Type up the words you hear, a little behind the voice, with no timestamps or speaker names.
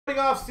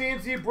Off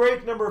CNC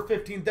break number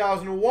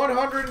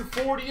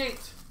 15,148.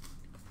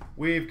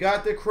 We've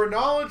got the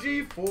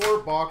Chronology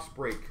 4-box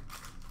break.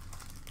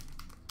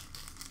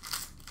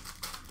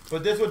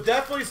 But this would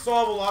definitely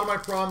solve a lot of my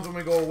problems when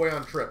we go away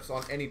on trips,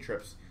 on any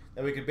trips.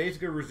 That we could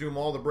basically resume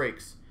all the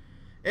breaks.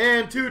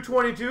 And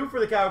 222 for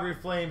the Calgary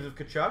Flames of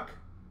Tkachuk.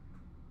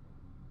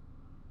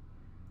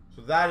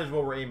 So that is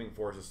what we're aiming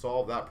for, to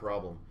solve that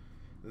problem.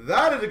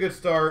 That is a good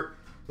start.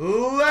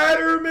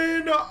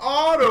 Letterman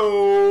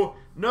Auto,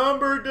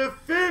 number to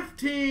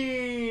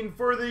 15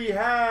 for the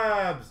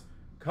Habs.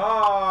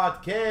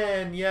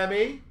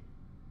 Kotkaniemi.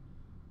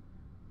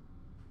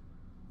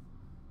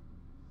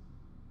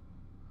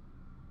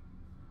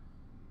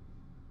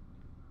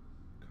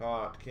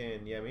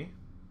 Kotkaniemi.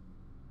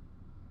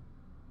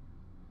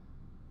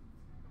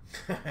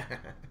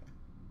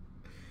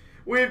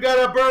 We've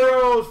got a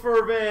Burrows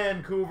for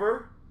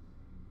Vancouver.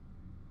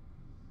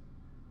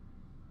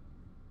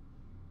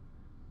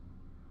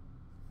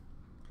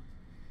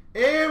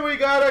 And we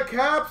got a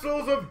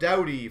Capsules of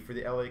Doughty for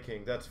the LA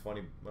Kings. That's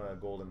funny,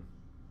 Golden.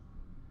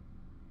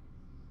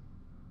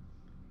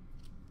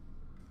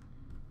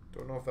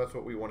 Don't know if that's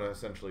what we want to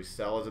essentially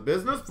sell as a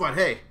business, but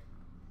hey,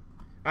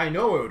 I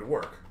know it would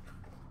work.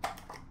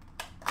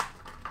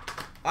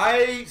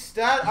 I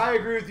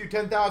agree with you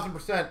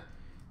 10,000%.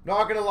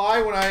 Not gonna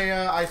lie, when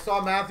I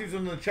saw Matthews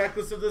on the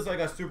checklist of this, I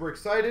got super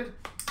excited.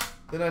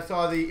 Then I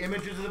saw the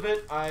images of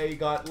it, I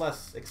got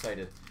less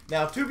excited.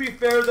 Now, to be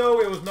fair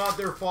though, it was not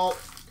their fault.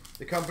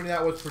 The company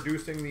that was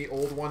producing the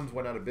old ones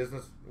went out of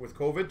business with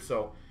COVID.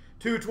 So,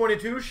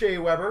 222 Shea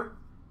Weber.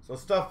 So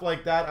stuff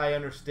like that, I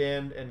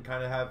understand and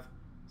kind of have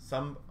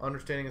some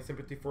understanding and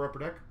sympathy for Upper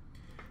Deck.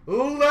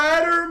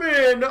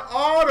 Letterman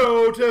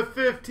Auto to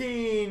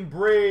 15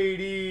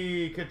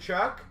 Brady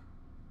Tkachuk.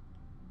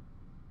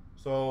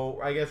 So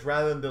I guess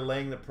rather than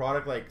delaying the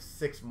product like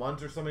 6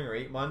 months or something, or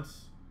 8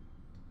 months,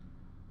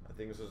 I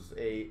think this is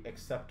a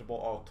acceptable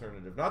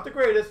alternative. Not the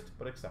greatest,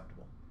 but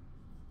acceptable.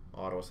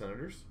 Ottawa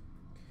Senators.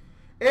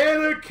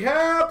 And the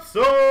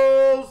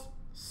Capsules,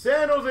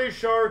 San Jose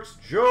Sharks,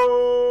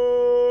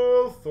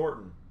 Joe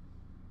Thornton.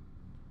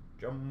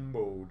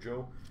 Jumbo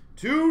Joe.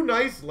 Two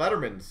nice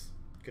Lettermans,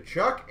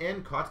 Tkachuk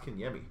and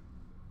Kotkaniemi.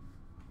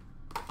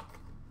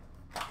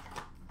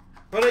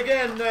 But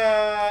again,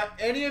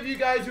 any of you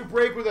guys who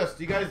break with us,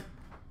 do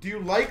you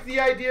like the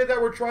idea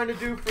that we're trying to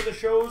do for the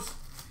shows?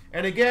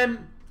 And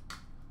again,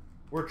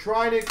 we're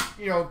trying to,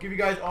 give you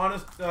guys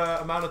honest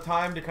amount of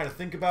time to kind of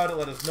think about it,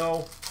 let us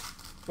know.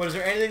 But is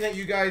there anything that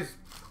you guys,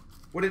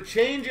 would it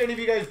change any of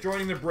you guys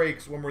joining the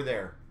breaks when we're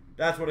there?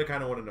 That's what I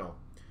kind of want to know.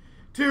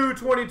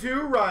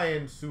 222,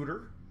 Ryan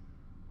Suter,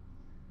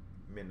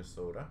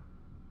 Minnesota.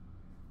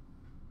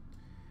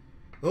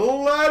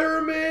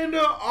 Letterman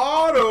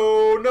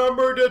Auto,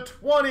 number to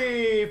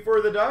 20 for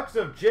the Ducks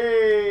of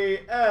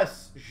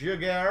J.S.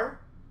 Jaguar.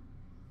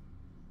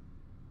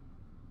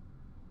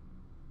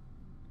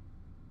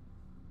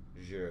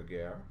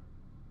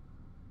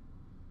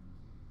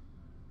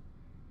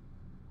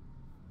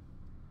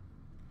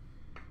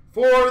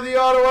 For the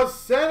Ottawa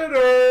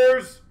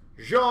Senators,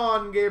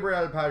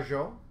 Jean-Gabriel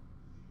Pageau.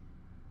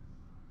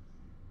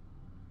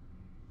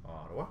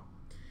 Ottawa.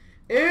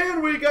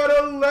 And we got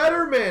a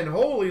Letterman.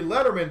 Holy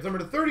Letterman's number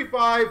to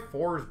 35,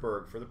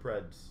 Forsberg for the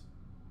Preds.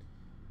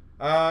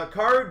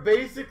 Card,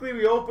 basically,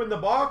 we open the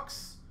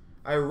box.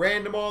 I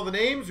random all the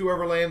names.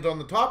 Whoever lands on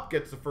the top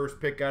gets the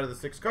first pick out of the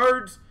 6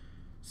 cards.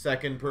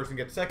 Second person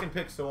gets second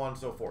pick, so on and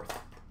so forth.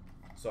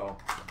 So,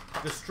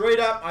 just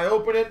straight up, I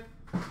open it.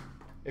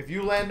 If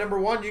you land number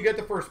 1, you get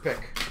the first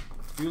pick.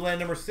 If you land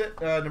number 6,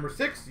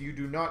 you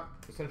do not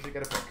essentially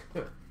get a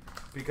pick.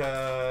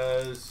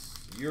 Because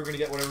you're going to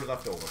get whatever's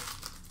left over.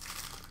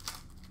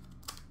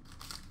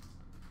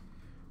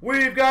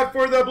 We've got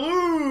for the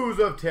Blues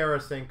of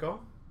Tarasenko.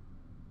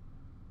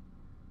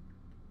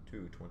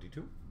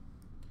 222.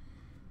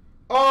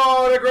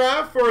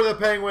 Autograph for the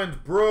Penguins,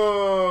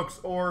 Brooks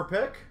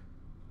Orpik.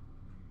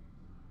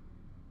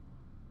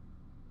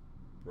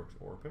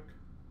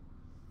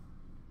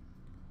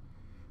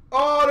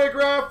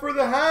 Autograph for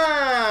the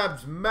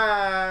Habs,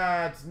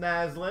 Mats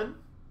Naslin.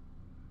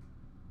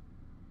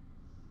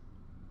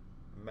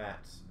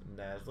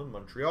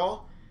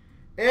 Montreal.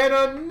 And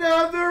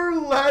another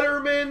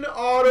Letterman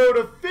Auto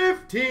to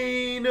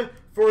 15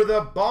 for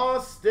the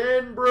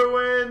Boston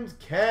Bruins,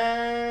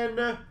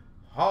 Ken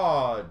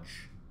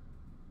Hodge.